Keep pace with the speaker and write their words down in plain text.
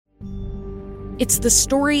It's the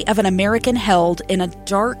story of an American held in a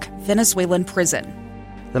dark Venezuelan prison.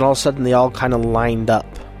 Then all of a sudden they all kind of lined up.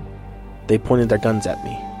 They pointed their guns at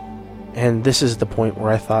me. And this is the point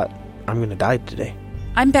where I thought, I'm going to die today.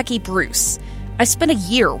 I'm Becky Bruce. I spent a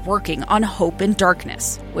year working on Hope in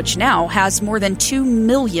Darkness, which now has more than 2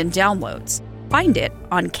 million downloads. Find it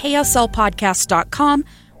on kslpodcast.com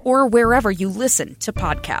or wherever you listen to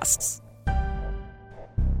podcasts.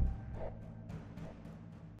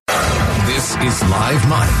 This is Live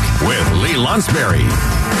Mike with Lee Lonsberry.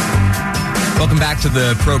 Welcome back to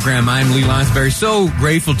the program. I'm Lee Lonsberry. So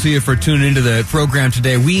grateful to you for tuning into the program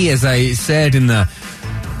today. We, as I said in the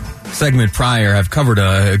segment prior, have covered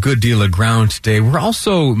a good deal of ground today. We're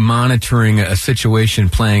also monitoring a situation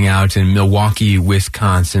playing out in Milwaukee,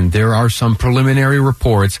 Wisconsin. There are some preliminary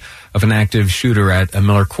reports of an active shooter at a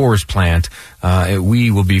Miller Coors plant. We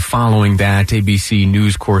will be following that. ABC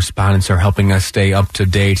News correspondents are helping us stay up to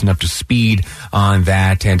date and up to speed on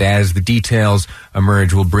that. And as the details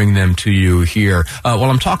emerge, we'll bring them to you here. While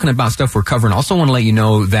I'm talking about stuff we're covering, I also want to let you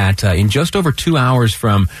know that in just over 2 hours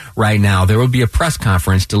from right now, there will be a press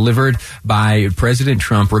conference delivered by President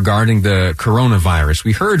Trump regarding the coronavirus.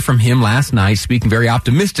 We heard from him last night speaking very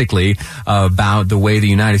optimistically about the way the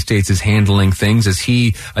United States is handling things as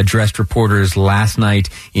he addressed reporters last night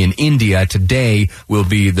in India. Today will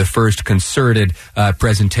be the first concerted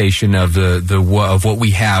presentation of of what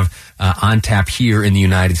we have on tap here in the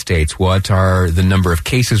United States. What are the number of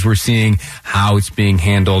cases we're seeing, how it's being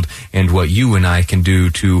handled, and what you and I can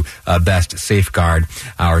do to best safeguard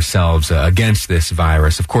ourselves against this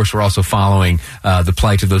virus. Of course, we're also following the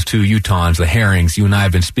plight of those 2 Utahns, the Herrings. You and I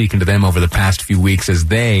have been speaking to them over the past few weeks as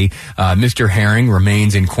Mr. Herring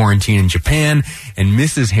remains in quarantine in Japan, and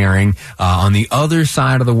Mrs. Herring on the other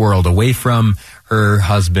side of the world, away from her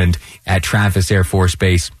husband at Travis Air Force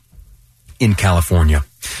Base in California.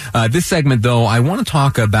 This segment, though, I want to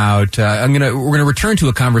talk about, we're gonna return to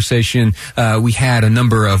a conversation we had a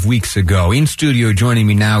number of weeks ago. In studio joining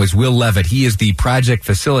me now is Will Levitt. He is the project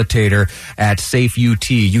facilitator at Safe UT.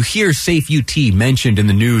 You hear Safe UT mentioned in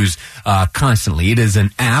the news constantly. It is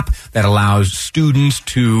an app that allows students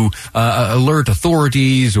to alert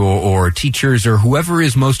authorities or teachers or whoever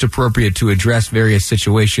is most appropriate to address various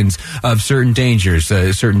situations of certain dangers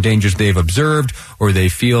they've observed or they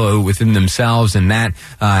feel within themselves, and that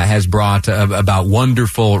has brought about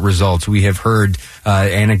wonderful results. We have heard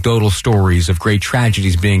anecdotal stories of great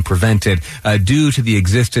tragedies being prevented due to the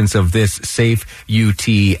existence of this Safe UT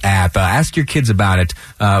app. Ask your kids about it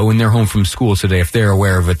when they're home from school today, if they're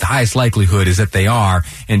aware of it. The highest likelihood is that they are,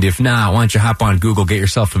 and if not, why don't you hop on Google, get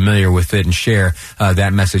yourself familiar with it, and share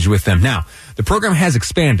that message with them. Now, the program has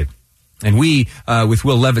expanded. And we, with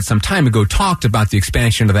Will Levitt some time ago, talked about the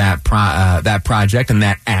expansion of that project and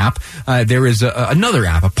that app. There is another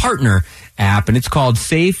app, a partner app, and it's called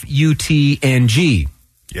Safe UT-NG.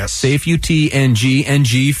 Yes. Safe UT-NG,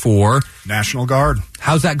 NG for National Guard.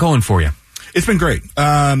 How's that going for you? It's been great.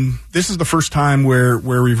 This is the first time where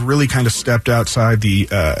we've really kind of stepped outside the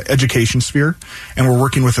education sphere, and we're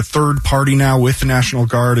working with a third party now with the National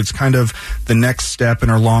Guard. It's kind of the next step in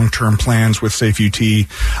our long-term plans with Safe UT.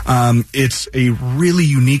 It's a really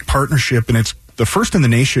unique partnership, and it's the first in the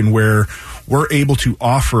nation where we're able to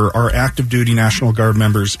offer our active duty National Guard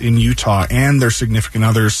members in Utah and their significant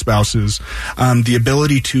others, spouses, the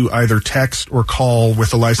ability to either text or call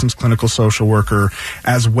with a licensed clinical social worker,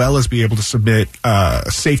 as well as be able to submit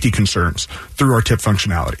safety concerns through our tip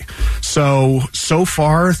functionality. So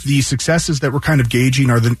far, the successes that we're kind of gauging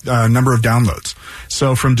are the number of downloads.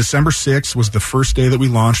 So from December 6th was the first day that we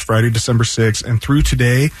launched, Friday, December 6th, and through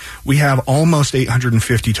today, we have almost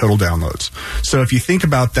 850 total downloads. So if you think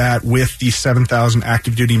about that with the 7,000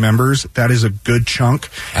 active duty members, that is a good chunk.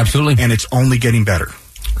 Absolutely. And it's only getting better.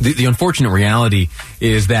 The unfortunate reality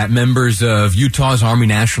is that members of Utah's Army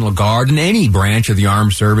National Guard and any branch of the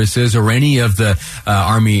armed services or any of the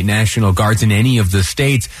Army National Guards in any of the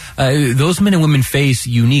states, those men and women face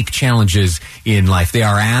unique challenges in life. They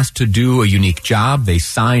are asked to do a unique job. They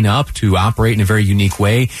sign up to operate in a very unique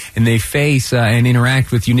way, and they face and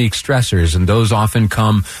interact with unique stressors, and those often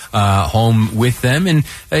come home with them, and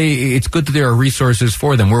it's good that there are resources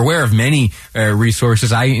for them. We're aware of many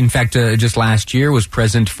resources. I, in fact, just last year was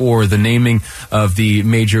present for the naming of the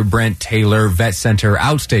Major Brent Taylor Vet Center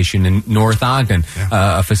outstation in North Ogden,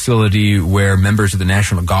 a facility where members of the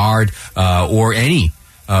National Guard or any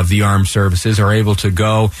of the armed services are able to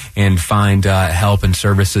go and find help and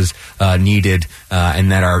services needed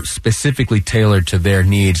and that are specifically tailored to their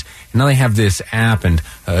needs. And now they have this app, and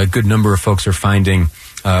a good number of folks are finding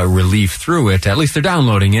relief through it. At least they're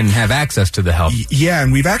downloading it and have access to the help. Yeah,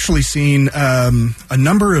 and we've actually seen a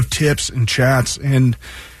number of tips and chats, and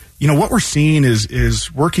what we're seeing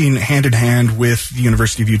is working hand in hand with the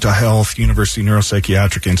University of Utah Health, University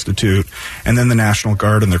Neuropsychiatric Institute, and then the National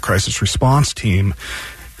Guard and their crisis response team.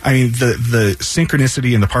 I mean, the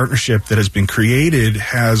synchronicity and the partnership that has been created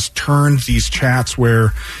has turned these chats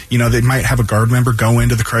where, they might have a Guard member go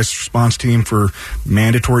into the crisis response team for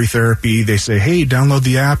mandatory therapy. They say, hey, download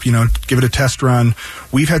the app, give it a test run.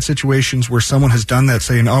 We've had situations where someone has done that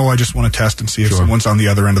saying, I just want to test and see if someone's on the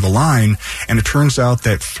other end of the line. And it turns out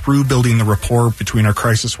that through building the rapport between our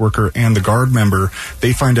crisis worker and the Guard member,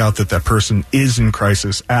 they find out that person is in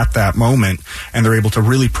crisis at that moment, and they're able to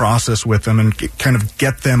really process with them and kind of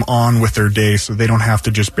get them on with their day so they don't have to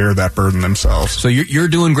just bear that burden themselves. So you're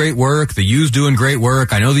doing great work. The U's doing great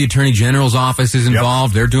work. I know the Attorney General's office is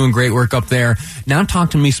involved. Yep. They're doing great work up there. Now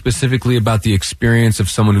talk to me specifically about the experience of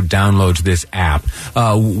someone who downloads this app.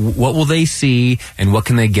 What will they see and what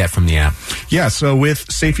can they get from the app? Yeah, so with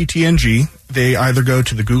SafeUTNG, they either go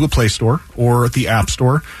to the Google Play Store or the App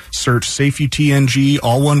Store, search SafeUTNG,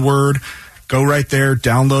 all one word. Go right there,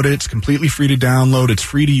 download it. It's completely free to download. It's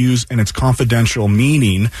free to use, and it's confidential,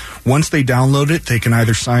 meaning once they download it, they can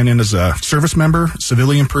either sign in as a service member,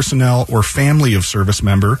 civilian personnel, or family of service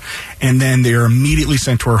member, and then they are immediately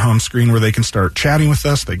sent to our home screen where they can start chatting with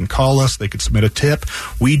us. They can call us. They can submit a tip.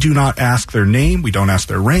 We do not ask their name. We don't ask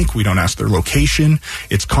their rank. We don't ask their location.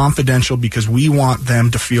 It's confidential because we want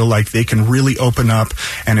them to feel like they can really open up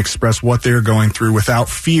and express what they're going through without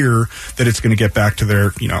fear that it's going to get back to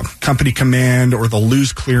their, company command, or they'll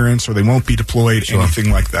lose clearance, or they won't be deployed, anything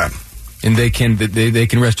like that. And they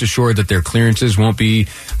can rest assured that their clearances won't be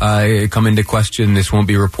come into question. This won't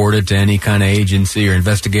be reported to any kind of agency or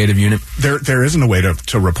investigative unit. There isn't a way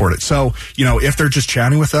to report it. So, if they're just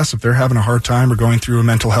chatting with us, if they're having a hard time or going through a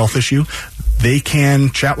mental health issue, they can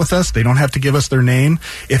chat with us. They don't have to give us their name.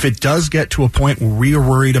 If it does get to a point where we are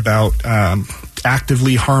worried about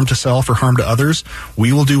actively harm to self or harm to others,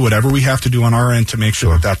 we will do whatever we have to do on our end to make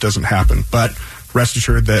sure that doesn't happen. But rest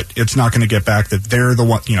assured that it's not going to get back, that they're the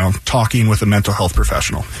one, talking with a mental health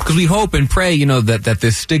professional. Because we hope and pray, that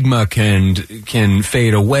this stigma can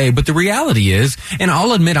fade away. But the reality is, and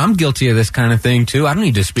I'll admit I'm guilty of this kind of thing too. I don't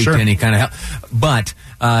need to speak to any kind of help. But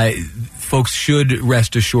folks should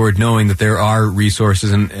rest assured knowing that there are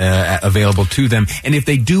resources available to them. And if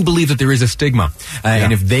they do believe that there is a stigma,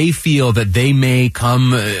 and if they feel that they may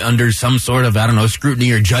come under some sort of,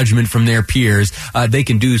 scrutiny or judgment from their peers, they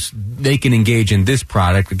can engage in this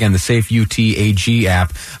product. Again, the SafeUTAG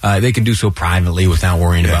app. They can do so privately without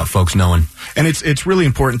worrying about folks knowing. And it's really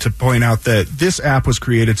important to point out that this app was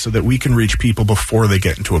created so that we can reach people before they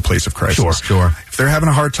get into a place of crisis. Sure. If they're having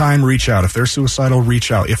a hard time, reach out. If they're suicidal, reach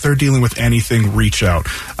out. If they're dealing with anything, reach out.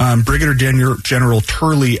 Brigadier General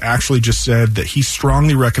Turley actually just said that he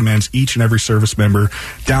strongly recommends each and every service member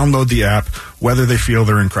download the app, whether they feel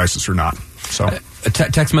they're in crisis or not. So. A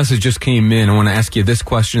text message just came in. I want to ask you this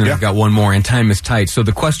question, and I've got one more, and time is tight. So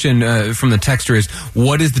the question from the texter is,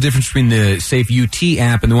 what is the difference between the SafeUT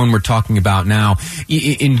app and the one we're talking about now?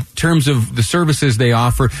 In terms of the services they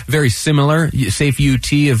offer, very similar.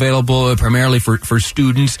 SafeUT available primarily for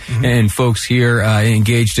students and folks here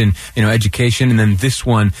engaged in education, and then this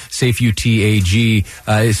one, SafeUTAG,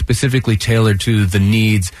 is specifically tailored to the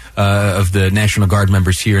needs of the National Guard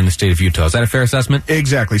members here in the state of Utah. Is that a fair assessment?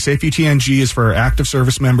 Exactly. SafeUTNG is for our active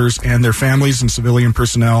service members and their families and civilian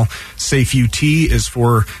personnel. SafeUT is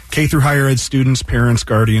for K through higher ed students, parents,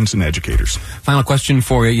 guardians, and educators. Final question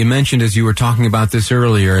for you. You mentioned as you were talking about this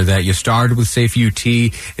earlier that you started with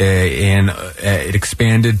SafeUT and it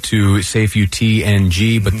expanded to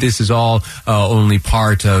SafeUTNG, but this is all only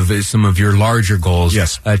part of some of your larger goals.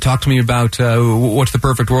 Yes. Talk to me about what's the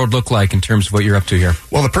perfect world look like in terms of what you're up to here.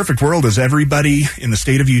 Well, the perfect world is everybody in the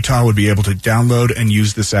state of Utah would be able to download and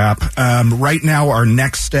use this app. Right now, our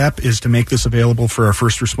next step is to make this available for our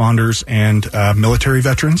first responders and military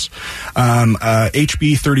veterans.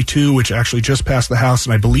 HB 32, which actually just passed the House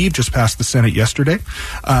and I believe just passed the Senate yesterday,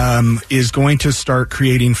 is going to start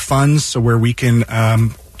creating funds so where we can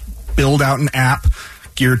build out an app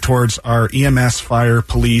geared towards our EMS, fire,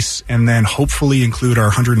 police, and then hopefully include our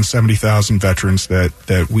 170,000 veterans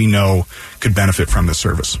that we know could benefit from this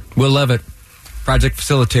service. We'll love it. Project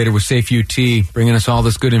facilitator with SafeUT, bringing us all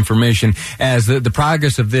this good information as the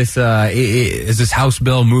progress of this as this House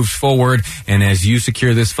bill moves forward, and as you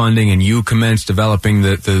secure this funding and you commence developing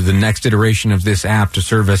the next iteration of this app to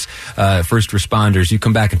service first responders. You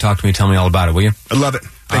come back and talk to me and tell me all about it, will you? I love it.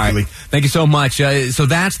 Thank you, Lee. Thank you so much. So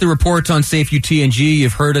that's the report on Safe UTNG.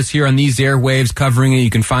 You've heard us here on these airwaves covering it. You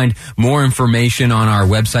can find more information on our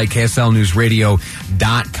website,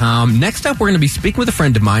 KSLNewsRadio.com. Next up, we're going to be speaking with a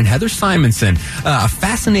friend of mine, Heather Simonson. A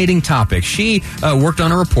fascinating topic. She worked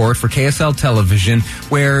on a report for KSL Television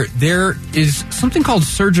where there is something called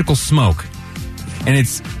surgical smoke. And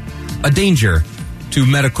it's a danger to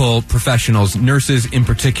medical professionals, nurses in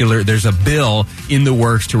particular. There's a bill in the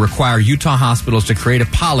works to require Utah hospitals to create a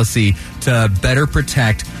policy to better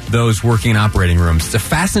protect those working in operating rooms. It's a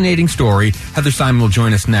fascinating story. Heather Simon will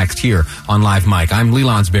join us next here on Live Mike. I'm Lee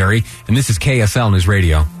Lonsberry, and this is KSL News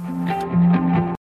Radio.